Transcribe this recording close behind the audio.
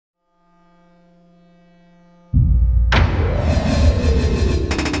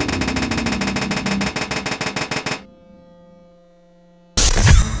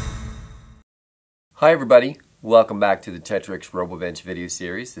Hi everybody, welcome back to the TETRIX RoboBench video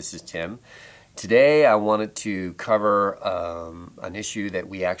series. This is Tim. Today I wanted to cover an issue that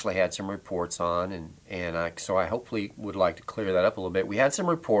we actually had some reports on, so I hopefully would like to clear that up a little bit. We had some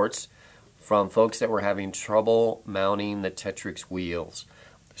reports from folks that were having trouble mounting the TETRIX wheels.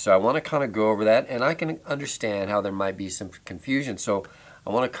 So I want to kind of go over that, and I can understand how there might be some confusion. So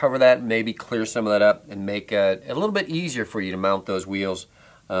I want to cover that and maybe clear some of that up and make it a little bit easier for you to mount those wheels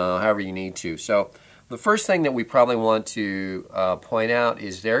however you need to. So the first thing that we probably want to point out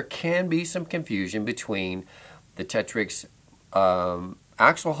is there can be some confusion between the TETRIX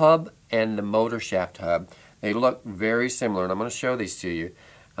axle hub and the motor shaft hub. They look very similar, and I'm going to show these to you.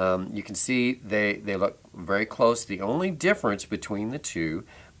 You can see they look very close. The only difference between the two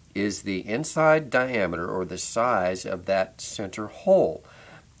is the inside diameter, or the size of that center hole,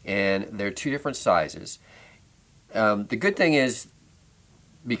 and they're two different sizes. The good thing is,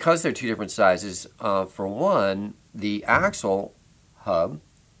 because they're two different sizes, for one, the axle hub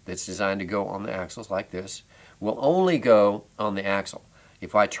that's designed to go on the axles like this will only go on the axle.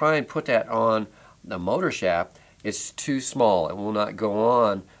 If I try and put that on the motor shaft, it's too small. It will not go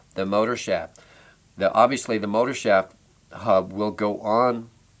on the motor shaft. Obviously, the motor shaft hub will go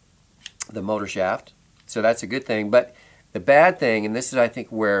on the motor shaft, so that's a good thing. But the bad thing, and this is I think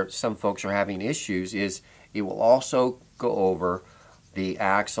where some folks are having issues, is it will also go over the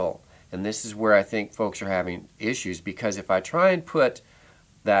axle. And this is where I think folks are having issues, because if I try and put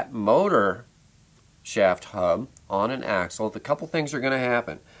that motor shaft hub on an axle, the couple things are going to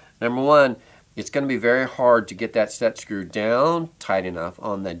happen. Number one, it's going to be very hard to get that set screw down tight enough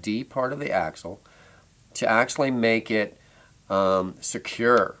on the D part of the axle to actually make it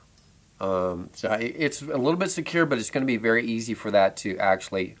secure. So it's a little bit secure, but it's going to be very easy for that to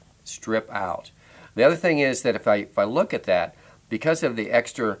actually strip out. The other thing is that if I look at that, because of the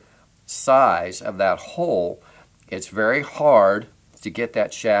extra size of that hole, it's very hard to get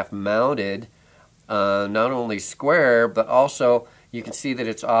that shaft mounted not only square, but also you can see that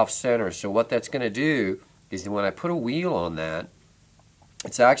it's off center. So what that's going to do is when I put a wheel on that,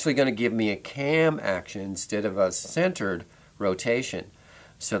 it's actually going to give me a cam action instead of a centered rotation.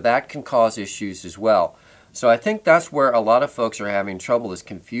 So that can cause issues as well. So I think that's where a lot of folks are having trouble, is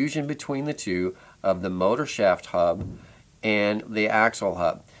confusion between the two of the motor shaft hub and the axle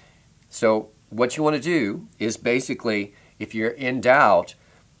hub. So what you want to do is basically, if you're in doubt,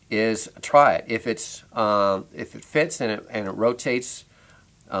 is try it. If it fits and it rotates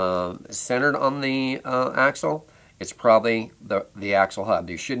centered on the axle, it's probably the axle hub.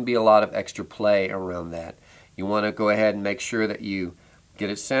 There shouldn't be a lot of extra play around that. You want to go ahead and make sure that you get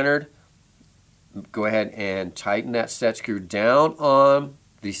it centered. Go ahead and tighten that set screw down on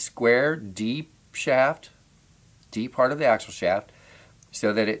the square D shaft, D part of the axle shaft,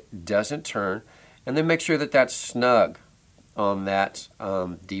 so that it doesn't turn, and then make sure that that's snug on that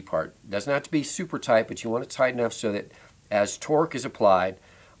D part. It doesn't have to be super tight, but you want it tight enough so that as torque is applied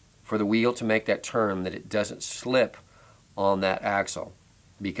for the wheel to make that turn, that it doesn't slip on that axle,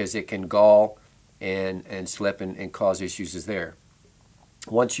 because it can gall and slip and cause issues there.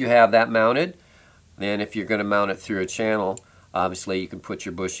 Once you have that mounted, then if you're going to mount it through a channel, obviously you can put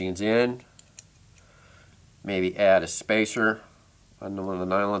your bushings in, maybe add a spacer on one of the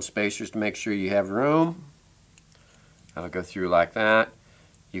nylon spacers to make sure you have room. I'll go through like that.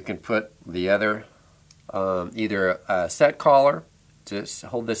 You can put the other, either a set collar to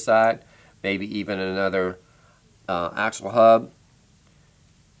hold this side, maybe even another axle hub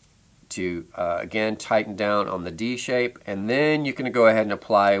to again tighten down on the D shape, and then you can go ahead and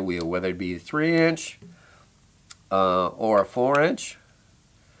apply a wheel, whether it be a 3-inch or a 4-inch.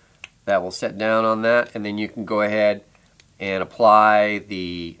 That will set down on that, and then you can go ahead and apply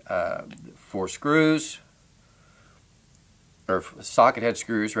the 4 screws, or socket head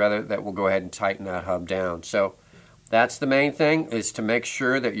screws rather, that will go ahead and tighten that hub down. So that's the main thing, is to make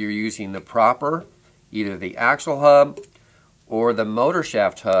sure that you're using the proper, either the axle hub or the motor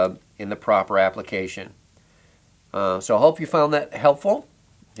shaft hub in the proper application. So I hope you found that helpful.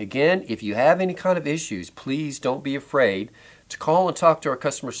 Again, if you have any kind of issues, please don't be afraid to call and talk to our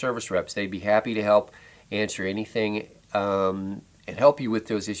customer service reps. They'd be happy to help answer anything and help you with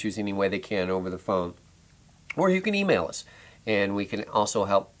those issues any way they can over the phone. Or you can email us, and we can also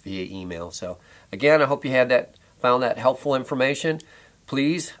help via email. So again, I hope you found that helpful information.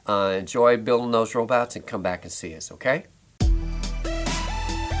 Please enjoy building those robots and come back and see us, okay?